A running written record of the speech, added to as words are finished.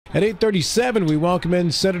At 8:37, we welcome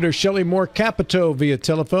in Senator Shelly Capito via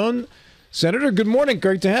telephone. Senator, good morning.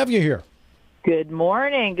 Great to have you here. Good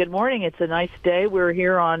morning. Good morning. It's a nice day. We're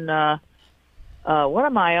here on, what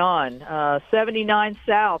am I on? 79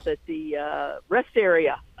 South at the rest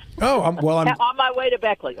area. Oh, I'm on my way to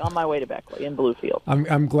Beckley. In Bluefield.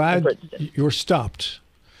 I'm glad you're stopped.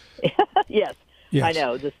 Yes, I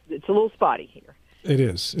know. It's a little spotty here. It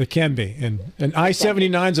is. It can be. And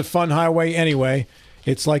I-79 is a fun highway anyway.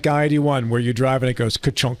 It's like I-81 where you drive and it goes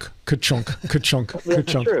ka-chunk, ka-chunk, ka-chunk,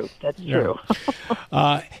 ka-chunk. That's true.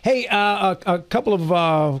 Hey, a couple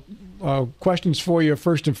of questions for you.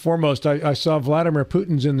 First and foremost, I saw Vladimir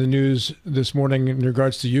Putin's in the news this morning in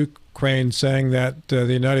regards to Ukraine, saying that the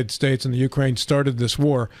United States and the Ukraine started this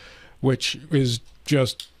war, which is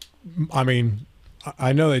just, I mean,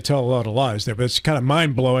 I know they tell a lot of lies there, but it's kind of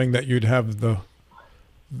mind-blowing that you'd have the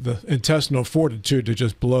intestinal fortitude to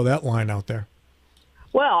just blow that line out there.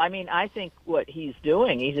 Well, I mean, I think what he's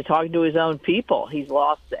doing, he's talking to his own people. He's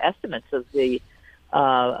lost the estimates of the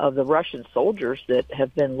Russian soldiers that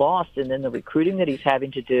have been lost, and then the recruiting that he's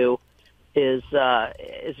having to do is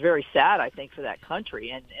very sad, I think, for that country.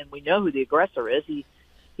 And we know who the aggressor is.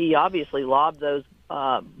 He obviously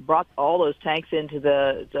brought all those tanks into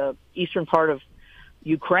the eastern part of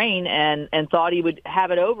Ukraine and thought he would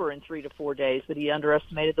have it over in 3 to 4 days, but he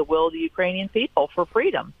underestimated the will of the Ukrainian people for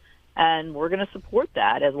freedom. And we're going to support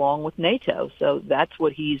that along with NATO. So that's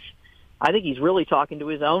what I think he's really talking to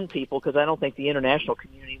his own people, because I don't think the international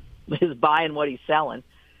community is buying what he's selling.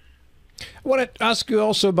 I want to ask you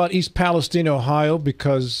also about East Palestine, Ohio,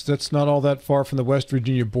 because that's not all that far from the West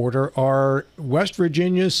Virginia border. Are West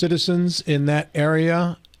Virginia citizens in that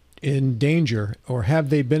area in danger, or have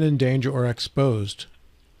they been in danger or exposed?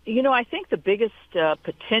 You know, I think the biggest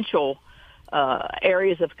potential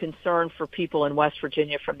areas of concern for people in West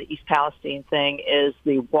Virginia from the East Palestine thing is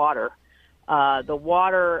the water. The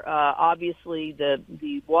water, obviously,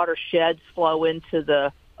 the watersheds flow into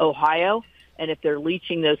the Ohio, and if they're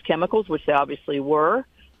leaching those chemicals, which they obviously were,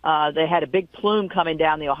 they had a big plume coming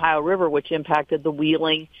down the Ohio River, which impacted the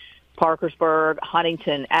Wheeling, Parkersburg,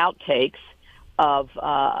 Huntington outtakes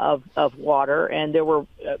of water, and there were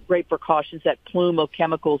great precautions. That plume of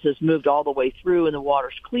chemicals has moved all the way through, and the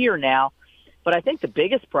water's clear now. But I think the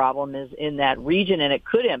biggest problem is in that region, and it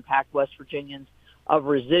could impact West Virginians, of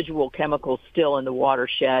residual chemicals still in the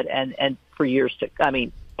watershed and for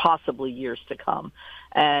possibly years to come.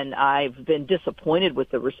 And I've been disappointed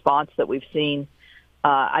with the response that we've seen.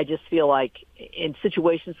 I just feel like in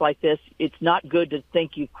situations like this, it's not good to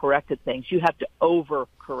think you've corrected things. You have to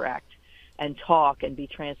overcorrect and talk and be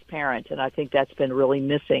transparent. And I think that's been really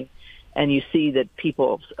missing. And you see that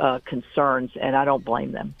people's concerns, and I don't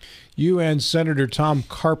blame them. You and Senator Tom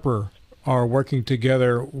Carper are working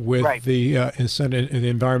together with the Senate, the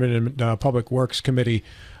Environment and Public Works Committee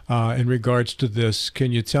in regards to this.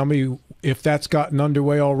 Can you tell me if that's gotten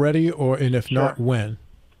underway already, and if not, when?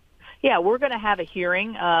 Yeah, we're going to have a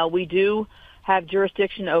hearing. We do have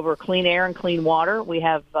jurisdiction over clean air and clean water. We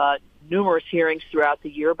have numerous hearings throughout the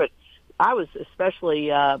year, but I was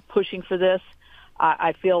especially pushing for this.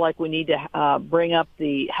 I feel like we need to bring up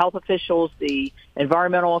the health officials, the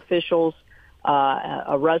environmental officials,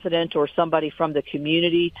 a resident or somebody from the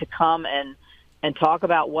community to come and talk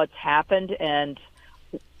about what's happened and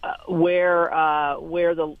where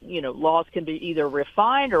the laws can be either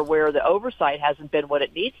refined or where the oversight hasn't been what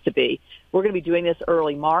it needs to be. We're going to be doing this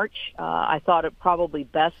early March. I thought it probably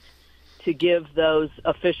best to give those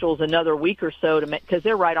officials another week or so because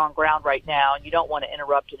they're right on ground right now, and you don't want to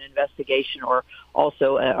interrupt an investigation or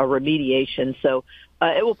also a remediation. So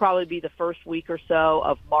it will probably be the first week or so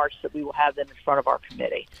of March that we will have them in front of our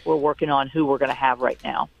committee. We're working on who we're going to have right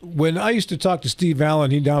now. When I used to talk to Steve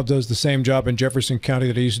Allen, he now does the same job in Jefferson County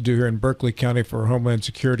that he used to do here in Berkeley County for Homeland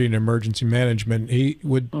Security and Emergency Management. He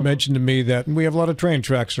would mention to me that, and we have a lot of train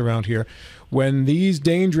tracks around here, when these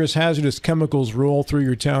dangerous, hazardous chemicals roll through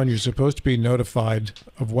your town, you're supposed to be notified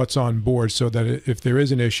of what's on board so that if there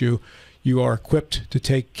is an issue, you are equipped to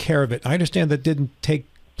take care of it. I understand that didn't take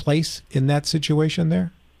place in that situation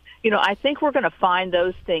there? I think we're going to find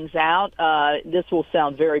those things out. This will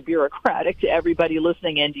sound very bureaucratic to everybody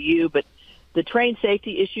listening and to you, but the train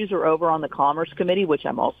safety issues are over on the Commerce Committee, which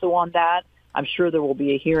I'm also on that. I'm sure there will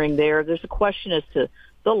be a hearing there. There's a question as to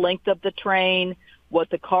the length of the train, what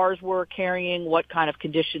the cars were carrying, what kind of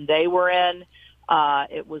condition they were in.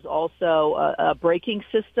 It was also a braking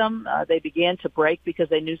system. They began to brake because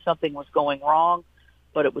they knew something was going wrong,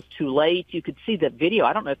 but it was too late. You could see the video.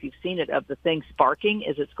 I don't know if you've seen it, of the thing sparking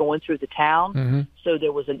as it's going through the town. Mm-hmm. So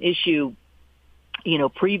there was an issue,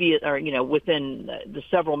 within the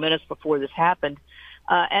several minutes before this happened.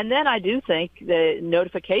 And then I do think the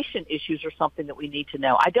notification issues are something that we need to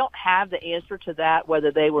know. I don't have the answer to that,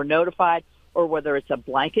 whether they were notified or whether it's a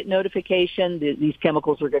blanket notification. These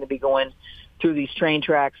chemicals are going to be going through these train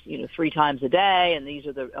tracks, 3 times a day, and these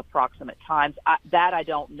are the approximate times. That I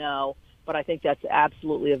don't know, but I think that's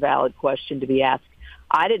absolutely a valid question to be asked.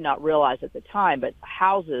 I did not realize at the time, but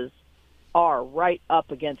houses are right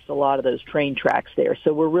up against a lot of those train tracks there.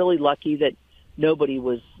 So we're really lucky that nobody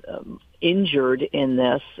was injured in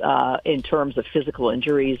this in terms of physical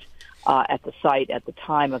injuries at the site at the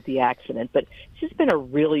time of the accident. But it's just been a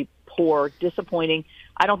really poor, disappointing.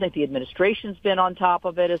 I don't think the administration's been on top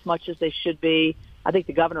of it as much as they should be. I think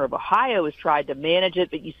the governor of Ohio has tried to manage it,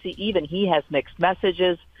 but you see even he has mixed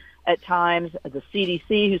messages at times. The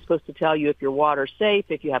CDC, who's supposed to tell you if your water's safe,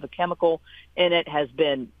 if you have a chemical in it, has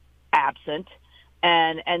been absent.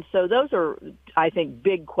 And so those are, I think,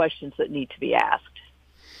 big questions that need to be asked.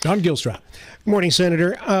 Don Gilstrap. Good morning,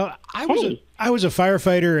 Senator. I was a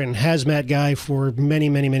firefighter and hazmat guy for many,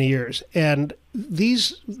 many, many years, and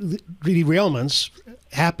these derailments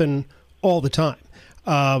happen all the time.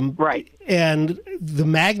 Right. And the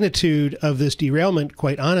magnitude of this derailment,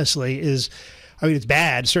 quite honestly, is, it's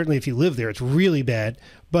bad. Certainly if you live there, it's really bad.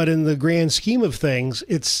 But in the grand scheme of things,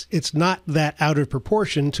 it's not that out of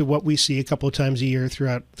proportion to what we see a couple of times a year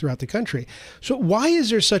throughout the country. So why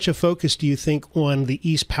is there such a focus, do you think, on the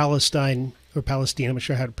East Palestine, or Palestine, I'm not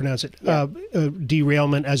sure how to pronounce it,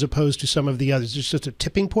 derailment as opposed to some of the others? Is there just a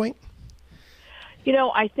tipping point?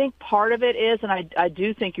 I think part of it is, and I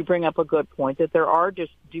do think you bring up a good point, that there are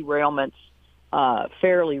just derailments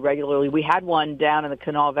fairly regularly. We had one down in the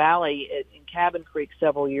Kanawha Valley in Cabin Creek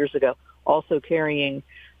several years ago, also carrying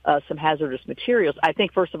some hazardous materials. I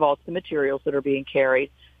think, first of all, it's the materials that are being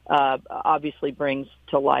carried, obviously brings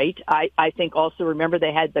to light. I think also, remember,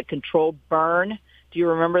 they had the controlled burn. Do you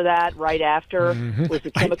remember that right after? Mm-hmm. Was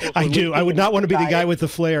the chemicals I do. I would not want to be the guy with the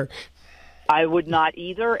flare. I would not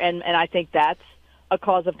either. And I think that's a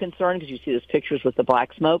cause of concern, because you see those pictures with the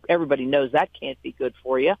black smoke. Everybody knows that can't be good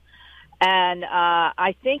for you. And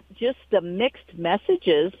I think just the mixed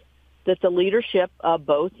messages that the leadership of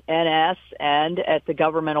both NS and at the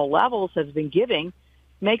governmental levels has been giving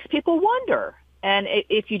makes people wonder. And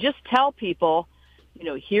if you just tell people,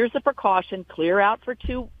 here's the precaution, clear out for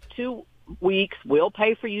two weeks, we'll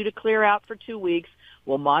pay for you to clear out for 2 weeks,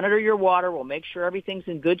 we'll monitor your water, we'll make sure everything's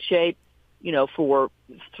in good shape, for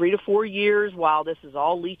 3 to 4 years while this is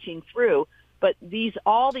all leaching through. But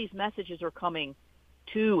all these messages are coming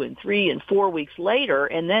 2 and 3 and 4 weeks later,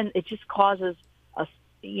 and then it just causes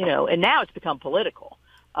and now it's become political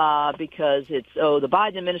because it's, the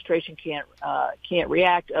Biden administration can't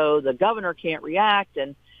react, the governor can't react,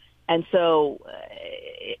 and so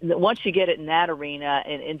once you get it in that arena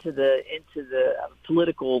and into the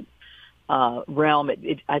political realm,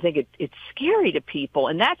 I think it's scary to people,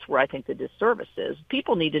 and that's where I think the disservice is.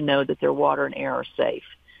 People need to know that their water and air are safe,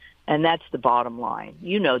 and that's the bottom line.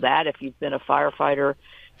 You know that if you've been a firefighter.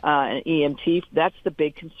 An EMT, that's the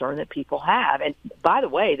big concern that people have. And by the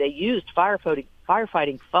way, they used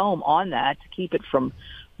firefighting foam on that to keep it from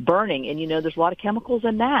burning. And, there's a lot of chemicals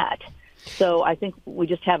in that. So I think we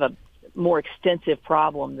just have a more extensive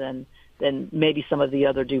problem than maybe some of the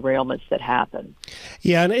other derailments that happen.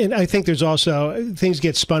 Yeah, and I think there's also, things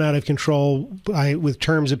get spun out of control with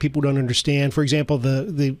terms that people don't understand. For example,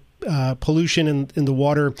 the pollution in the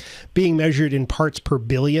water being measured in parts per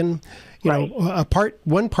billion. Right.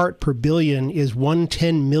 1 part per billion is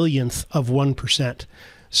 1/10 millionth of 1%.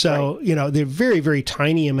 So, right. They're very, very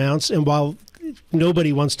tiny amounts. And while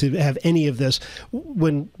nobody wants to have any of this,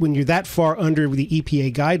 when you're that far under the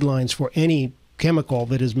EPA guidelines for any chemical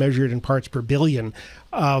that is measured in parts per billion,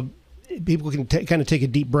 people can kind of take a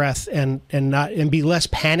deep breath and be less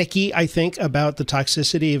panicky, I think, about the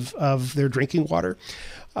toxicity of their drinking water.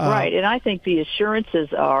 Right, and I think the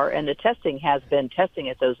assurances are, and the testing has been testing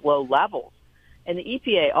at those low levels, and the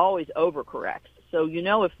EPA always overcorrects. So,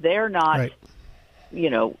 if they're not, right.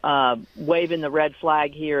 Waving the red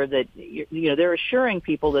flag here that, they're assuring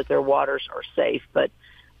people that their waters are safe, but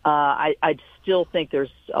I still think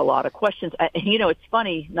there's a lot of questions. It's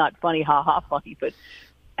funny, not funny, funny, but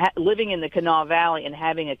living in the Kanawha Valley and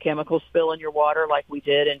having a chemical spill in your water like we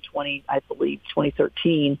did in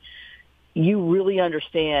 2013, you really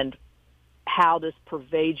understand how this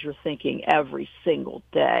pervades your thinking every single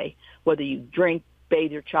day, whether you drink,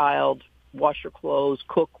 bathe your child, wash your clothes,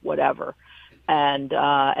 cook, whatever. And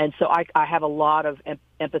so I have a lot of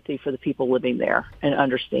empathy for the people living there and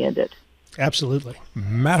understand it. Absolutely.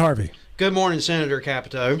 Matt Harvey. Good morning, Senator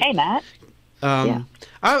Capito. Hey, Matt.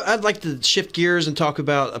 I'd like to shift gears and talk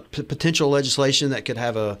about a potential legislation that could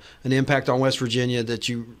have an impact on West Virginia that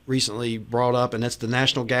you recently brought up, and that's the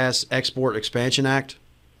National Gas Export Expansion Act.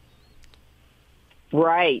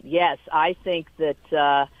 Right. Yes, I think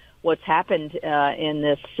that what's happened in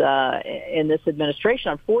this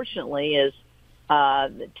administration, unfortunately, is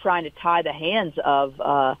trying to tie the hands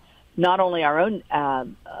of not only our own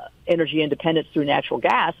energy independence through natural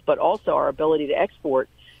gas, but also our ability to export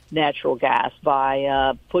natural gas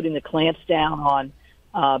by putting the clamps down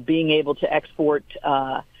on being able to export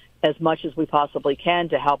as much as we possibly can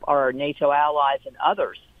to help our NATO allies and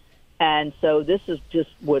others. And so this is just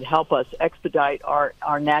would help us expedite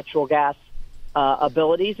our natural gas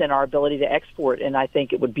abilities and our ability to export. And I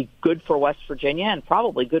think it would be good for West Virginia and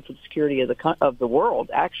probably good for the security of the world,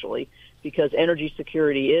 actually, because energy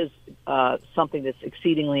security is something that's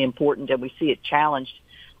exceedingly important, and we see it challenged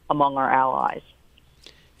among our allies.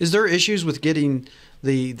 Is there issues with getting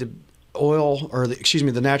the oil or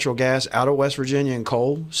the natural gas out of West Virginia and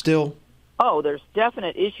coal still? Oh, there's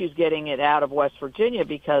definite issues getting it out of West Virginia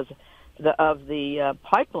because of the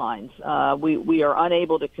pipelines. We are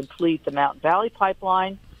unable to complete the Mountain Valley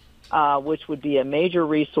Pipeline, which would be a major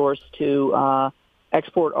resource to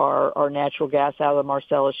export our natural gas out of the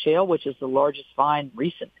Marcellus Shale, which is the largest find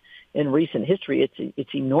in recent history.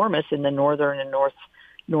 It's enormous in the northern and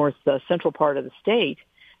north central part of the state.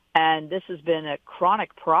 And this has been a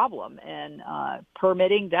chronic problem. And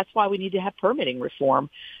permitting, that's why we need to have permitting reform.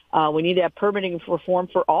 We need to have permitting reform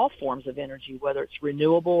for all forms of energy, whether it's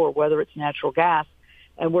renewable or whether it's natural gas.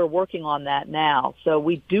 And we're working on that now. So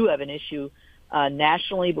we do have an issue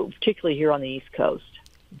nationally, but particularly here on the East Coast.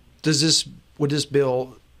 Would this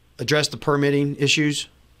bill address the permitting issues?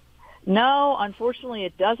 No, unfortunately,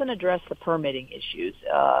 it doesn't address the permitting issues.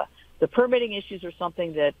 The permitting issues are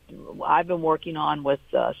something that I've been working on with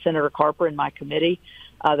Senator Carper and my committee.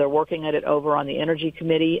 They're working at it over on the Energy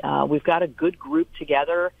Committee. We've got a good group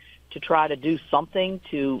together to try to do something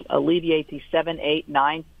to alleviate these 7, 8,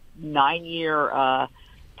 9-year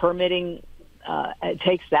permitting. It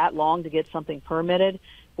takes that long to get something permitted.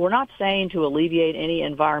 We're not saying to alleviate any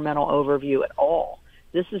environmental overview at all.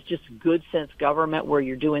 This is just good sense government where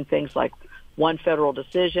you're doing things like one federal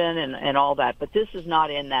decision and all that. But this is not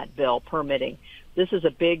in that bill, permitting. This is a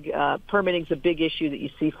big, permitting's a big issue that you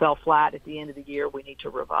see fell flat at the end of the year. We need to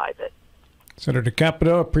revive it. Senator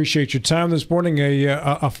Capito, appreciate your time this morning.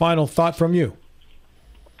 A final thought from you.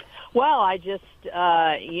 Well, I just,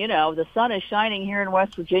 the sun is shining here in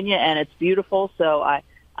West Virginia, and it's beautiful. So I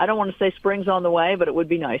don't want to say spring's on the way, but it would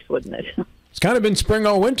be nice, wouldn't it? It's kind of been spring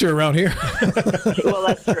all winter around here. Well,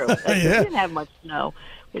 that's true. Yeah. We didn't have much snow.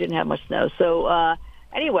 So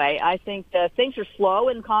anyway, I think things are slow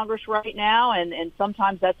in Congress right now, and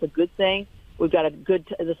sometimes that's a good thing. We've got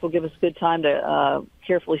this will give us a good time to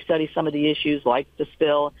carefully study some of the issues like the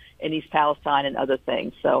spill in East Palestine and other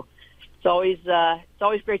things. So it's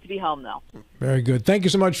always great to be home, though. Very good. Thank you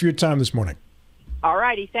so much for your time this morning. All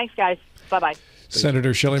righty. Thanks, guys. Bye-bye.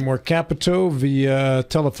 Senator Shelly Capito via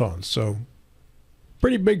telephone. So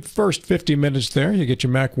pretty big first 50 minutes there. You get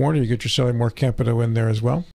your Mac Warner, you get your Shelly Capito in there as well.